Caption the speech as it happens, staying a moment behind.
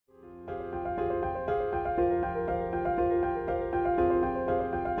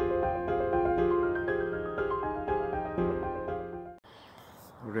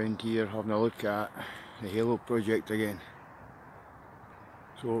around here having a look at the Hallo project again.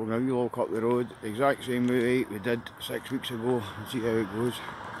 So we're going to walk up the road the exact same way we did 6 weeks ago and see how it goes.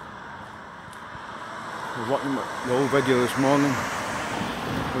 I was watching the old video this morning.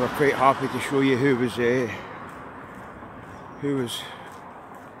 We were quite happy to show you who was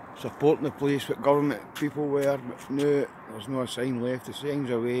supporting the place, what government people were, but now there's no sign left, the sign's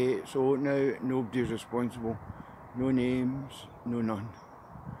away, so now nobody's responsible. No names, no none.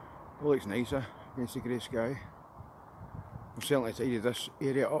 It looks nicer against the grey sky. I've certainly tidied this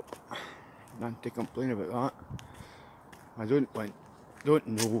area up, none to complain about that. I don't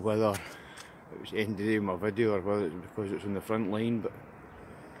know whether it was the end of the day of my video or whether it's because it's on the front line, but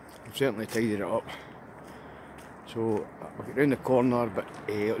I've certainly tidied it up. So I'll get round the corner, but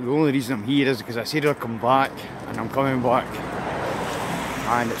the only reason I'm here is because I said I'd come back, and I'm coming back.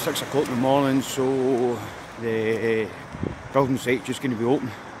 And it's 6 o'clock in the morning, so the building site's just going to be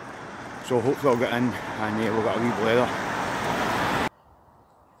open. So hopefully I'll get in and we'll get a wee blether.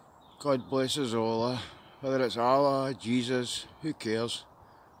 God bless us all, whether it's Allah, Jesus, who cares?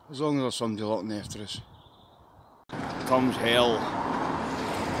 As long as there's somebody looking after us. Comes hell.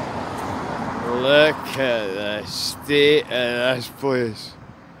 Look at the state of this place.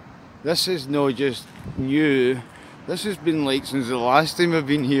 This is not just new, this has been like since the last time I've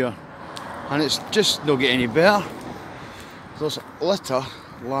been here. And it's just not getting any better. There's litter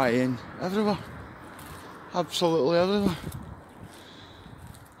lying everywhere. Absolutely everywhere.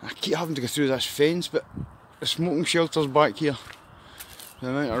 I keep having to go through this fence, but the smoking shelter's back here. The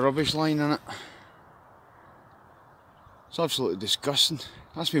amount of rubbish lying in it. It's absolutely disgusting.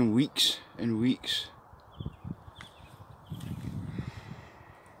 That's been weeks and weeks.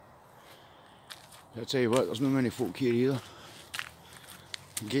 I'll tell you what, there's not many folk here either.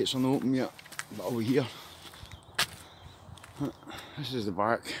 The gates are not open yet, but over here. This is the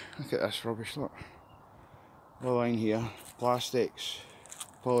back. Look at this rubbish, look. All lying here. Plastics,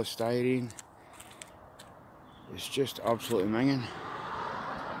 polystyrene. It's just absolutely minging.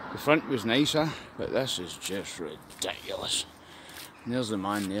 The front was nicer, but this is just ridiculous. And there's the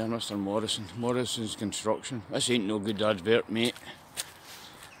man there, Mr. Morrison. Morrisons Construction. This ain't no good advert, mate.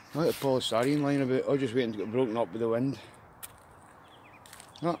 Look at the polystyrene lying about, all just waiting to get broken up with the wind.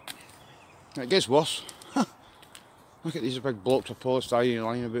 Look, it gets worse. Look at these big blocks of polystyrene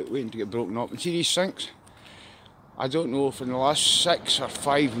lying about, waiting to get broken up. And see these sinks? I don't know if in the last 6 or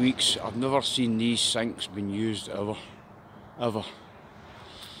 5 weeks I've never seen these sinks being used ever. Ever.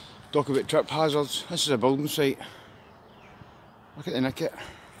 Talk about trip hazards. This is a building site. Look at the nicket.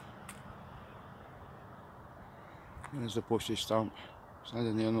 There's the postage stamp.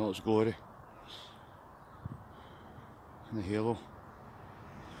 Standing there in all its glory. And the Hallo.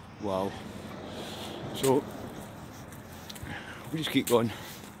 Wow. So, we just keep going.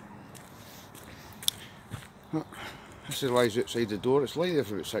 This lies outside the door. It's laid there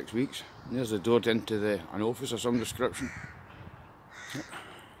for about 6 weeks. And there's the door into an office of some description.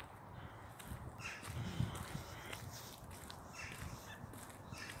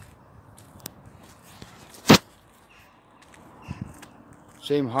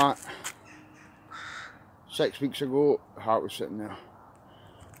 Same hat. 6 weeks ago, the hat was sitting there.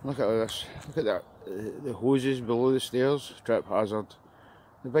 Look at this. Look at that. The hoses below the stairs, trip hazard.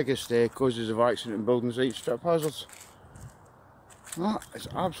 The biggest causes of accident in building sites, trip hazards. That is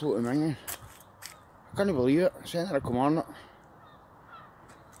absolutely minging. I can't believe it. Centre of Kilmarnock.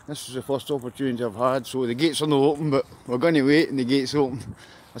 This is the first opportunity I've had, so the gates are not open, but we're going to wait and the gates open.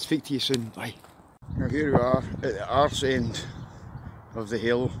 I'll speak to you soon. Bye. Now here we are at the arse end of the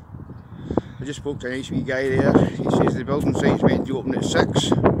Hallo. I just spoke to a nice wee guy there. He says the building site's meant to open at 6,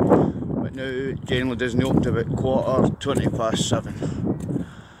 but now it generally doesn't open till about 7:15.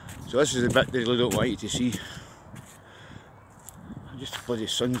 So this is the bit they really don't want you to see. Just the bloody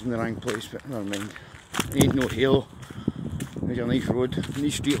sun's in the wrong place, but never mind. There ain't no Hallo. There's a nice road. And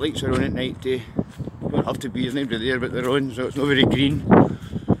these street lights are on at night too. Don't have to be, there's nobody there but they're on, so it's not very green.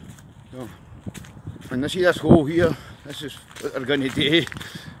 So, and see this hole here, this is what they're going to do.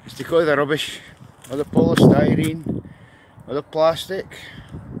 It's to cut the rubbish, or the polystyrene, or the plastic.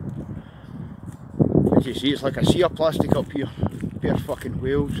 As you see, it's like a sea of plastic up here. Bare fucking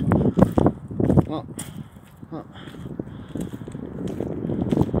whales. Look, look.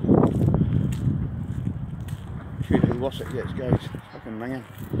 Show you how worse it gets, guys. It's fucking minging.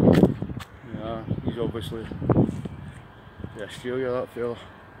 Yeah, he's obviously in Australia, that fella.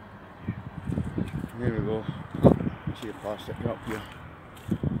 There we go. You see the plastic up here.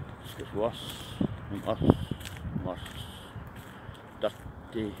 It gets worse and worse and worse.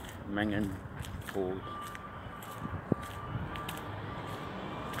 Dirty, minging, cold.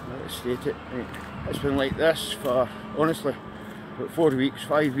 Let's state it. Right. It's been like this for, honestly, about 4 weeks,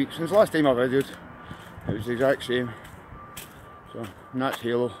 5 weeks. Since the last time I videoed, it was the exact same. So, and that's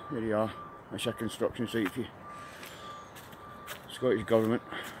Hallo. There you are. That's your construction site for you. Scottish Government.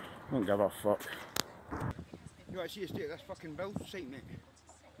 Don't give a fuck. You want to see the state of this fucking build site, mate?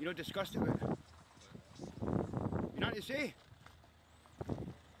 You're not disgusted with it? You know what to say?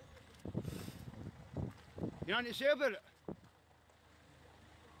 You know what to say about it?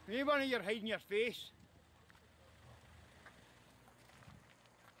 Ain't one of you hiding your face.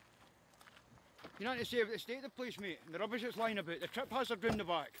 You know what to say about the state of the place, mate? And the rubbish that's lying about, the trip hazard round the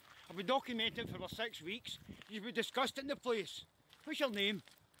back. I've been documenting it for about 6 weeks. You've been disgusting the place. What's your name?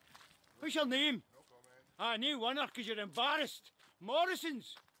 What's your name? No comment. Ah, new winner because you're embarrassed.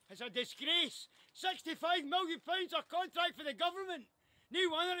 Morrisons. It's a disgrace. £65 million a contract for the government.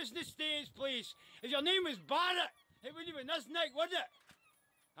 New winner is in the state of place. If your name was Barrett, it wouldn't have been this nick, would it?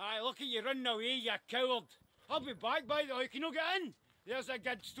 Aye, look at you running away, you coward. I'll be back by the way. Can you get in? There's a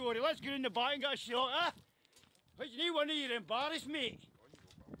good story. Let's go in the back and get a shot, eh? But you need one of you embarrassed, mate.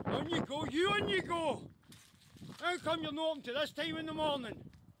 On you go, on you go. How come you're not up to this time in the morning?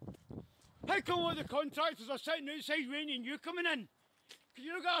 How come all the contractors are sitting outside waiting and you coming in? Because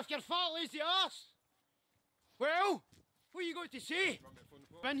you don't get off your fat lazy arse. Well, what you got to say?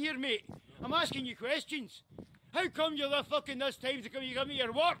 Been here, mate. I'm asking you questions. How come you're there fucking this time to come you give me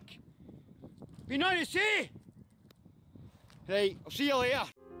your work? You know what to say? Right, I'll see you later.